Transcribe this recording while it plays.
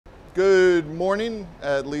Good morning,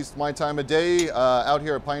 at least my time of day, out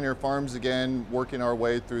here at Pioneer Farms again, working our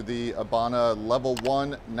way through the ABANA Level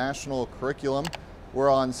 1 National Curriculum. We're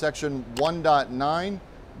on section 1.9,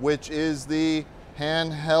 which is the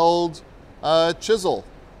handheld chisel.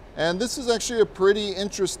 And this is actually a pretty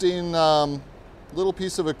interesting little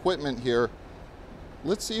piece of equipment here.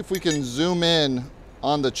 Let's see if we can zoom in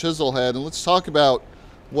on the chisel head and let's talk about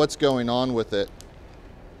what's going on with it.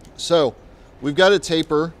 So we've got a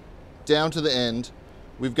taper down to the end.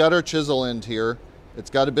 We've got our chisel end here. It's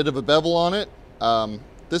got a bit of a bevel on it.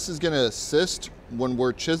 This is going to assist when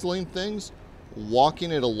we're chiseling things,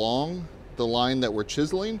 walking it along the line that we're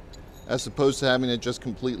chiseling, as opposed to having it just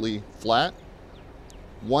completely flat.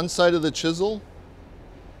 One side of the chisel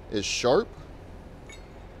is sharp.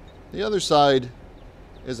 The other side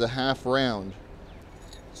is a half round.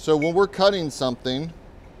 So when we're cutting something,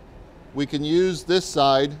 we can use this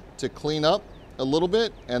side to clean up a little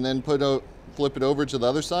bit and then flip it over to the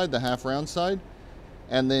other side, the half round side,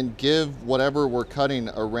 and then give whatever we're cutting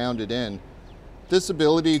a rounded end. This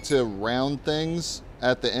ability to round things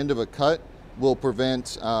at the end of a cut will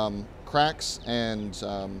prevent cracks and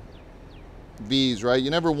V's, right? You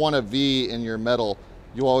never want a V in your metal.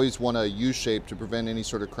 You always want a U shape to prevent any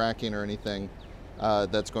sort of cracking or anything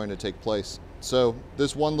that's going to take place. So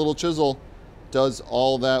this one little chisel does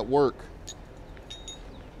all that work.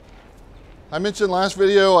 I mentioned last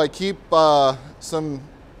video I keep some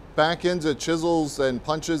back ends of chisels and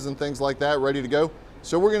punches and things like that ready to go.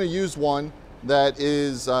 So we're going to use one that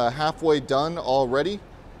is halfway done already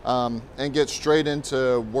and get straight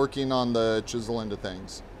into working on the chisel end of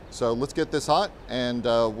things. So let's get this hot and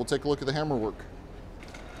we'll take a look at the hammer work.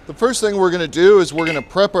 The first thing we're going to do is we're going to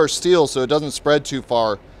prep our steel so it doesn't spread too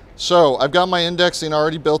far. So I've got my indexing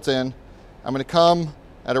already built in. I'm going to come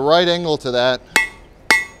at a right angle to that.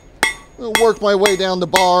 I'll work my way down the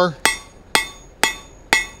bar,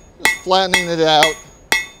 just flattening it out.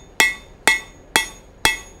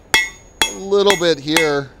 A little bit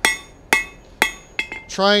here,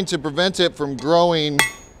 trying to prevent it from growing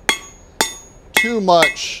too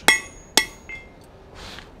much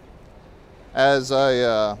as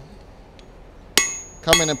I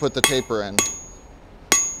come in and put the taper in.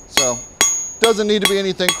 So, doesn't need to be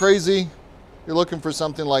anything crazy. You're looking for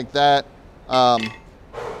something like that.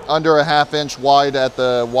 Under a ½ inch wide at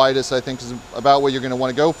the widest, I think is about what you're going to want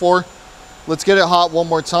to go for. Let's get it hot one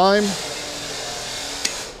more time.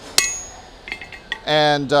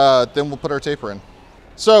 And then we'll put our taper in.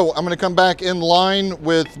 So I'm going to come back in line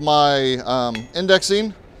with my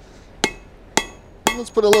indexing. Let's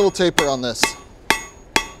put a little taper on this.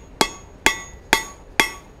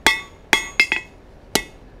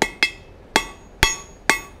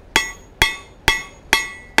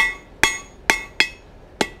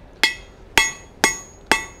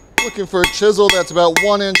 Looking for a chisel that's about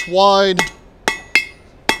 1 inch wide.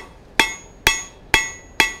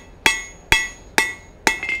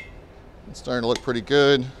 It's starting to look pretty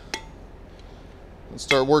good. Let's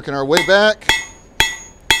start working our way back.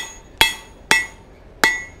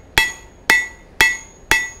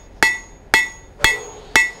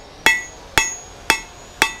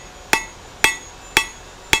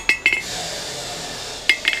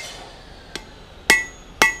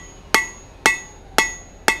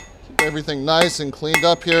 Everything nice and cleaned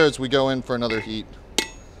up here as we go in for another heat.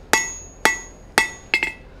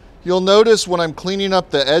 You'll notice when I'm cleaning up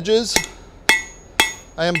the edges,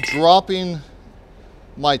 I am dropping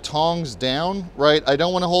my tongs down, right? I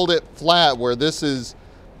don't want to hold it flat where this is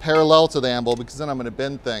parallel to the anvil because then I'm going to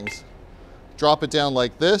bend things. Drop it down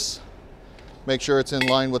like this, make sure it's in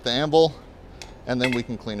line with the anvil, and then we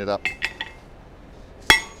can clean it up.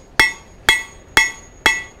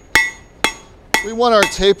 We want our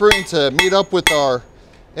tapering to meet up with our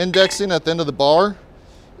indexing at the end of the bar.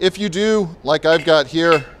 If you do, like I've got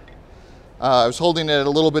here, I was holding it at a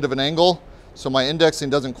little bit of an angle, so my indexing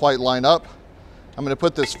doesn't quite line up. I'm going to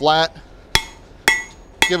put this flat,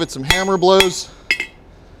 give it some hammer blows.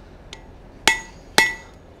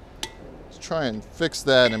 Let's try and fix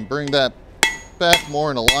that and bring that back more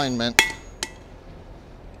in alignment.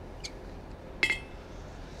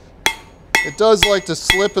 It does like to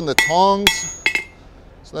slip in the tongs.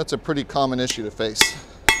 So that's a pretty common issue to face.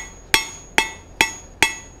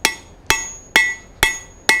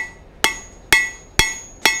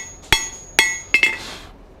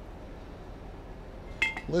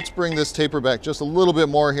 Let's bring this taper back just a little bit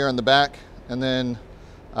more here in the back, and then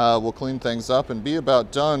we'll clean things up and be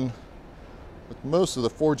about done with most of the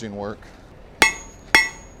forging work.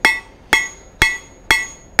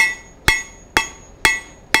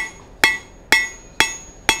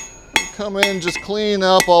 come in, just clean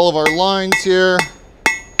up all of our lines here.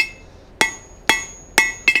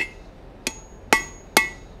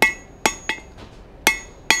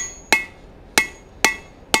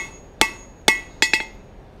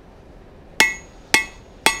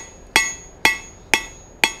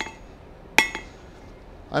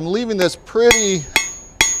 I'm leaving this pretty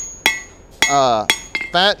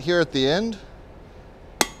fat here at the end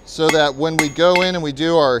so that when we go in and we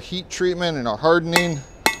do our heat treatment and our hardening,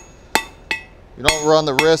 we don't run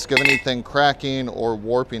the risk of anything cracking or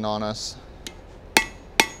warping on us.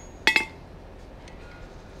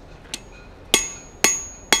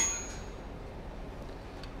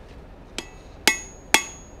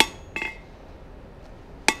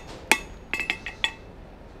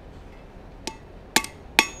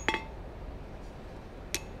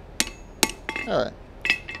 All right,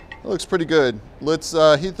 that looks pretty good. Let's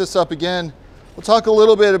heat this up again. We'll talk a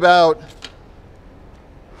little bit about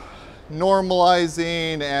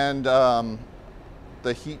normalizing and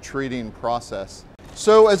the heat treating process.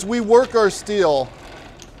 So as we work our steel,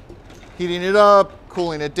 heating it up,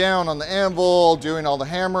 cooling it down on the anvil, doing all the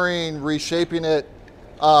hammering, reshaping it,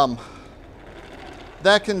 that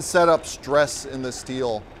can set up stress in the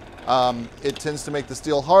steel. It tends to make the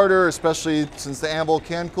steel harder, especially since the anvil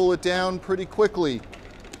can cool it down pretty quickly.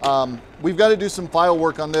 We've got to do some file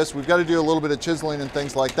work on this. We've got to do a little bit of chiseling and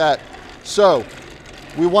things like that. So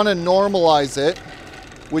we want to normalize it,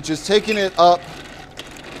 which is taking it up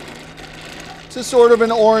to sort of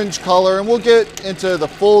an orange color. And we'll get into the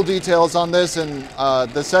full details on this in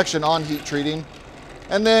the section on heat treating.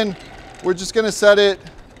 And then we're just going to set it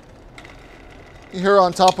here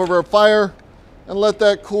on top of our fire and let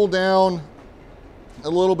that cool down a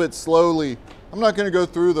little bit slowly. I'm not going to go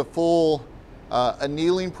through the full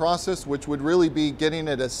annealing process, which would really be getting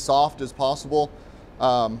it as soft as possible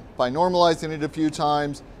by normalizing it a few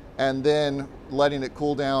times and then letting it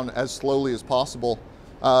cool down as slowly as possible.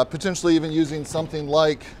 Potentially even using something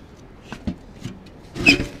like,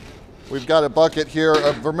 we've got a bucket here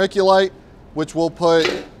of vermiculite, which we'll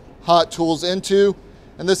put hot tools into,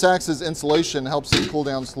 and this acts as insulation, helps it cool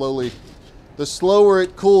down slowly. The slower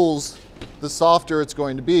it cools, the softer it's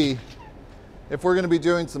going to be. If we're going to be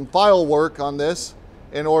doing some file work on this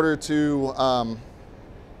in order to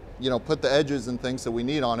put the edges and things that we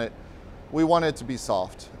need on it, we want it to be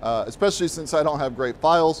soft. Especially since I don't have great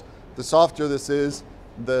files, the softer this is,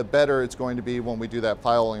 the better it's going to be when we do that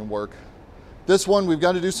filing work. This one, we've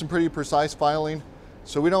got to do some pretty precise filing,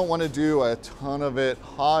 so we don't want to do a ton of it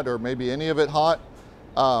hot or maybe any of it hot.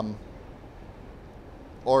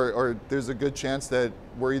 Or there's a good chance that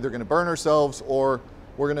we're either going to burn ourselves or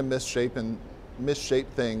we're going to misshape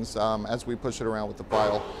things as we push it around with the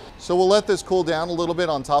file. So we'll let this cool down a little bit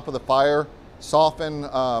on top of the fire, soften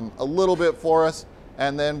a little bit for us,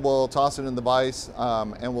 and then we'll toss it in the vise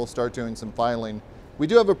and we'll start doing some filing. We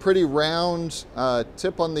do have a pretty round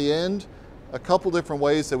tip on the end, a couple different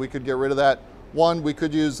ways that we could get rid of that. One, we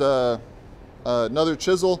could use another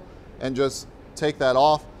chisel and just take that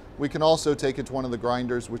off. We can also take it to one of the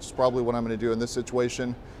grinders, which is probably what I'm going to do in this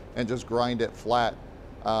situation, and just grind it flat.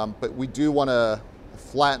 But we do want to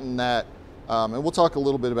flatten that, and we'll talk a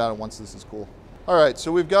little bit about it once this is cool. All right,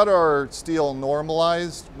 so we've got our steel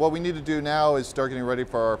normalized. What we need to do now is start getting ready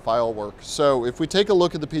for our file work. So if we take a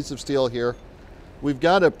look at the piece of steel here, we've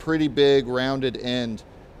got a pretty big rounded end.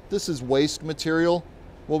 This is waste material.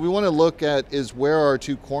 What we want to look at is where our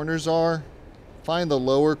two corners are. Find the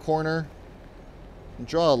lower corner and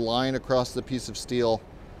draw a line across the piece of steel.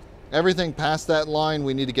 Everything past that line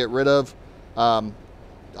we need to get rid of.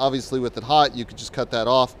 Obviously with it hot, you could just cut that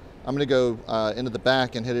off. I'm going to go into the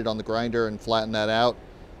back and hit it on the grinder and flatten that out.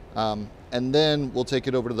 And then we'll take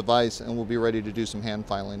it over to the vise and we'll be ready to do some hand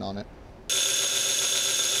filing on it.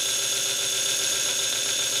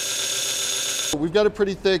 We've got a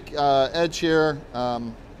pretty thick edge here,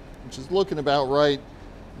 which is looking about right.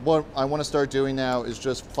 What I want to start doing now is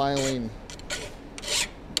just filing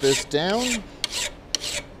this down.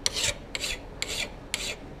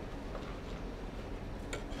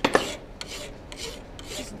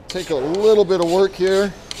 Take a little bit of work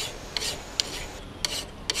here.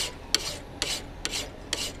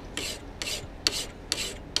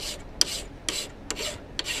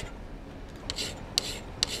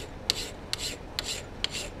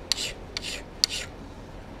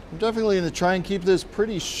 I'm definitely going to try and keep this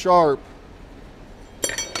pretty sharp.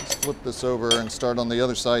 Let's flip this over and start on the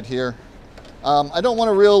other side here. I don't want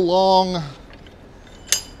a real long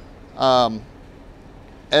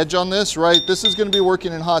edge on this, right? This is going to be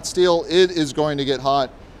working in hot steel. It is going to get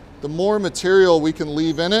hot. The more material we can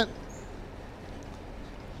leave in it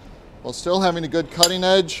while still having a good cutting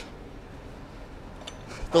edge,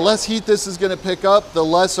 the less heat this is going to pick up, the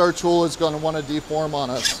less our tool is going to want to deform on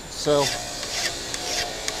us. So,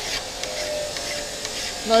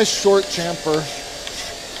 nice short chamfer.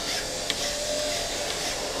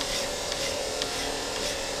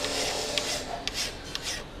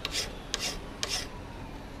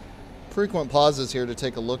 Frequent pauses here to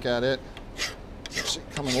take a look at it. It's actually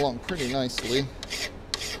coming along pretty nicely.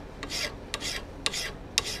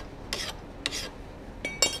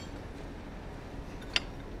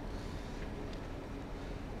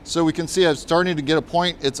 So we can see I'm starting to get a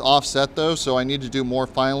point. It's offset though, so I need to do more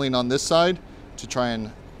filing on this side to try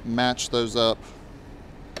and match those up.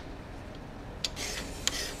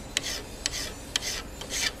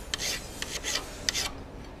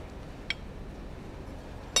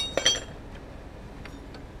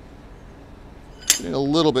 Getting a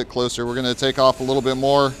little bit closer. We're going to take off a little bit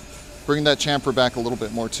more, bring that chamfer back a little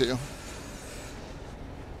bit more too.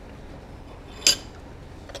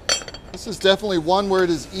 This is definitely one where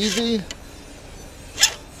it is easy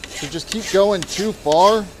to just keep going too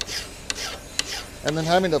far and then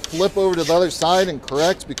having to flip over to the other side and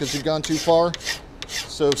correct because you've gone too far.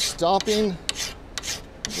 So stopping,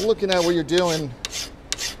 looking at what you're doing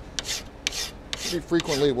pretty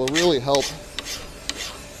frequently will really help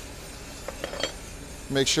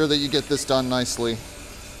make sure that you get this done nicely.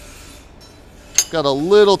 Got a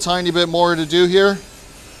little tiny bit more to do here.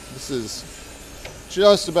 This is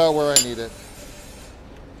just about where I need it.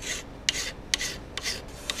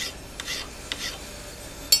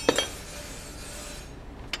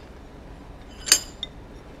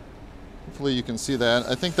 Hopefully you can see that.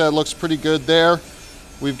 I think that looks pretty good there.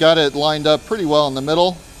 We've got it lined up pretty well in the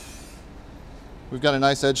middle. We've got a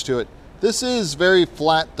nice edge to it. This is very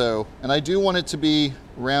flat though, and I do want it to be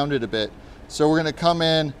rounded a bit. So we're gonna come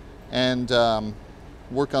in and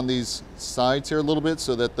work on these sides here a little bit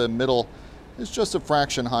so that the middle is just a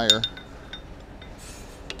fraction higher.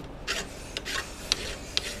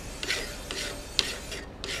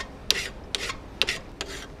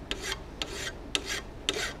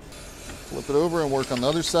 Flip it over and work on the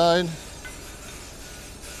other side.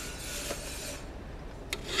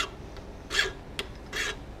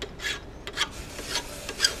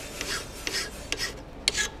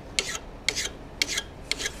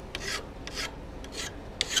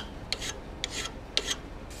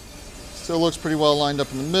 Still looks pretty well lined up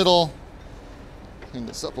in the middle. Clean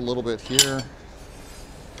this up a little bit here.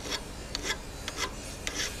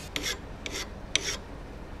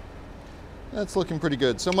 That's looking pretty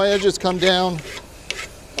good. So my edges come down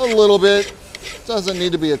a little bit. Doesn't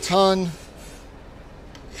need to be a ton.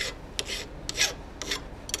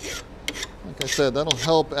 Like I said, that'll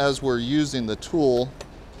help as we're using the tool.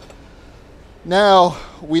 Now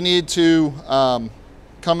we need to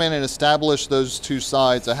come in and establish those two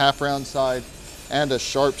sides, a half round side and a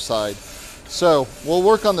sharp side. So we'll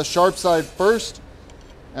work on the sharp side first,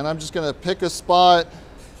 and I'm just gonna pick a spot,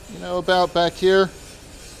 you know, about back here.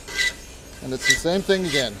 And it's the same thing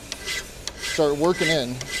again. Start working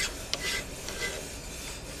in.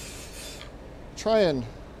 Try and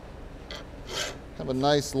have a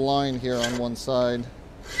nice line here on one side.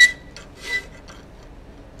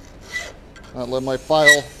 Not let my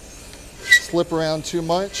file slip around too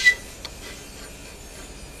much.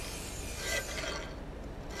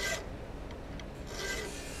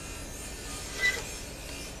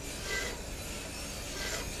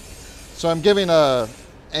 So I'm giving a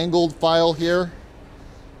angled file here,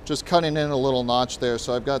 just cutting in a little notch there,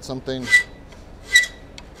 so I've got something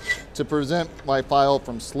to prevent my file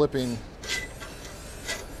from slipping.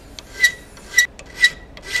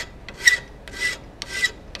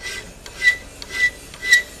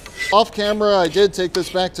 Off camera, I did take this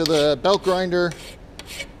back to the belt grinder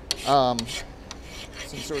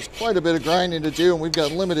since there was quite a bit of grinding to do and we've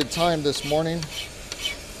got limited time this morning.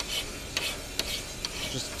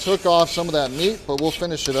 Just took off some of that meat, but we'll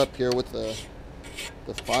finish it up here with the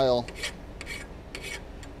file.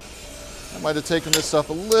 I might have taken this stuff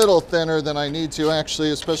a little thinner than I need to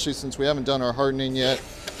actually, especially since we haven't done our hardening yet.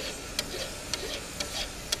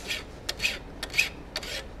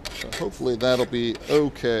 So hopefully that'll be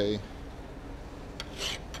okay.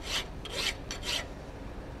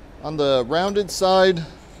 On the rounded side,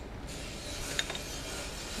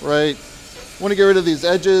 right, want to get rid of these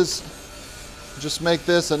edges. Just make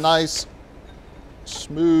this a nice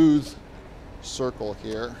smooth circle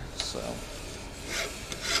here. So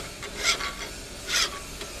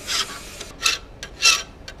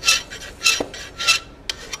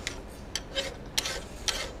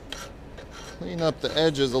clean up the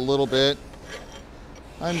edges a little bit.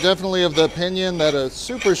 I'm definitely of the opinion that a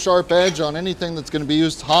super sharp edge on anything that's going to be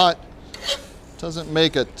used hot Doesn't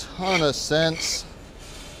make a ton of sense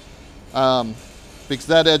because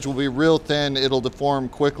that edge will be real thin. It'll deform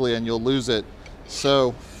quickly and you'll lose it.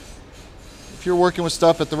 So if you're working with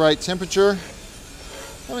stuff at the right temperature,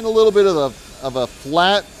 having a little bit of a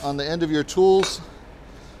flat on the end of your tools,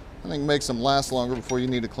 I think makes them last longer before you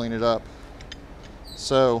need to clean it up.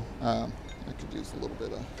 So I could use a little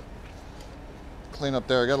bit of clean up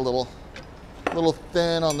there. I got a little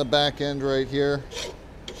thin on the back end right here.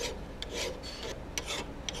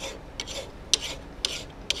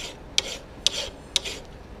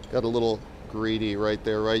 Got a little greedy right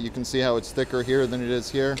there, right? You can see how it's thicker here than it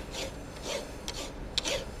is here.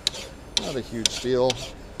 Not a huge deal.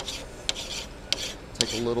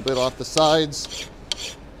 Take a little bit off the sides.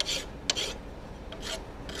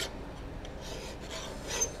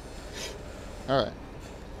 All right.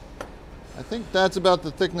 I think that's about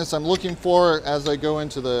the thickness I'm looking for as I go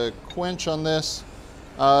into the quench on this.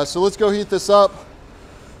 So let's go heat this up,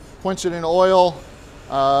 quench it in oil.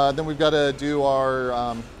 Then we've got to do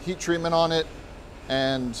our heat treatment on it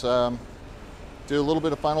and do a little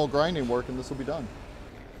bit of final grinding work, and this will be done.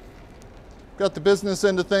 Got the business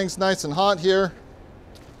end of things nice and hot here.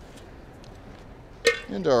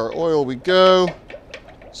 Into our oil we go.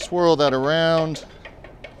 Swirl that around.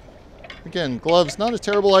 Again, gloves, not a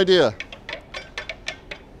terrible idea.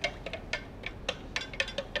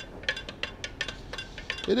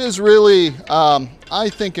 It is really, I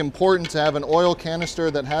think, important to have an oil canister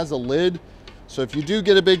that has a lid. So if you do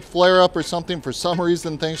get a big flare up or something, for some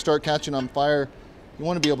reason things start catching on fire, you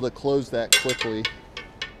want to be able to close that quickly.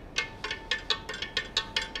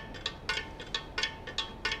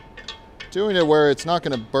 Doing it where it's not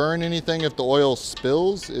going to burn anything if the oil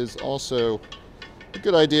spills is also a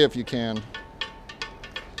good idea if you can.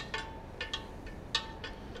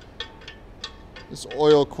 This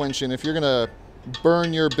oil quenching, if you're going to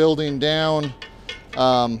burn your building down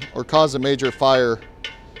or cause a major fire,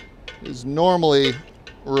 is normally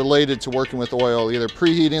related to working with oil, either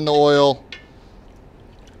preheating the oil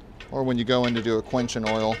or when you go in to do a quench in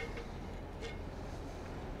oil.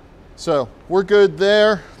 So we're good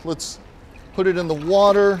there. Let's put it in the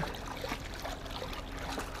water.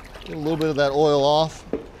 Get a little bit of that oil off.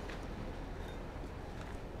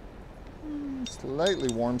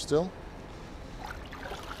 Slightly warm still.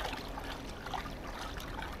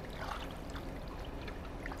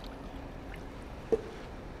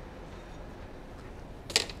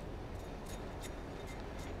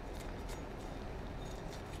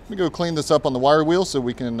 Let me go clean this up on the wire wheel so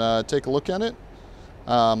we can take a look at it.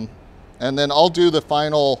 And then I'll do the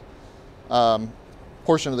final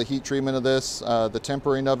portion of the heat treatment of this, the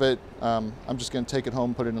tempering of it. I'm just going to take it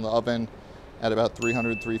home, put it in the oven at about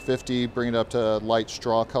 300, 350, bring it up to light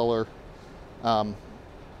straw color.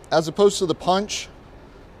 As opposed to the punch,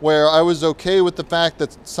 where I was okay with the fact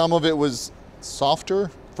that some of it was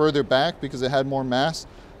softer further back because it had more mass.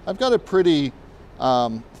 I've got a pretty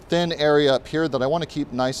thin area up here that I want to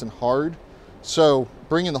keep nice and hard. So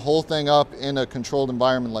bringing the whole thing up in a controlled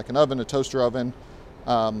environment like an oven, a toaster oven,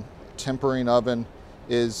 tempering oven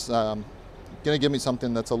is going to give me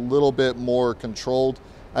something that's a little bit more controlled.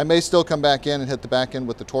 I may still come back in and hit the back end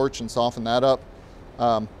with the torch and soften that up.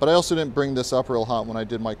 But I also didn't bring this up real hot when I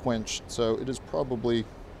did my quench, so it is probably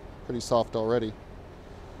pretty soft already.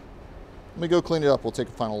 Let me go clean it up. We'll take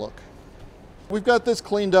a final look. We've got this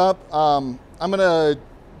cleaned up. I'm going to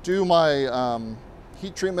do my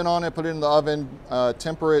heat treatment on it, put it in the oven,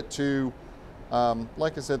 temper it to,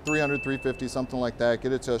 like I said, 300, 350, something like that,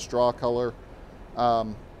 get it to a straw color.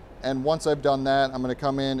 And once I've done that, I'm going to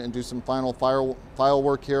come in and do some final file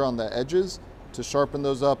work here on the edges to sharpen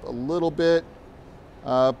those up a little bit.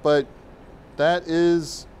 But that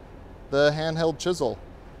is the handheld chisel.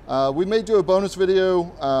 We may do a bonus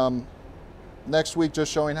video next week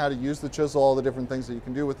just showing how to use the chisel, all the different things that you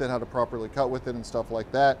can do with it, how to properly cut with it and stuff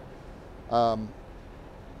like that.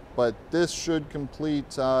 But this should complete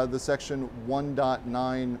the section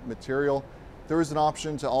 1.9 material. There is an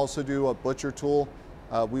option to also do a butcher tool.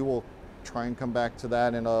 We will try and come back to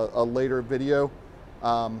that in a later video.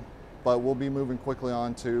 But we'll be moving quickly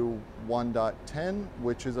on to 1.10,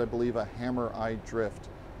 which is, I believe, a hammer eye drift.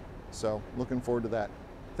 So looking forward to that.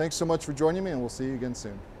 Thanks so much for joining me, and we'll see you again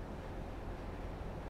soon.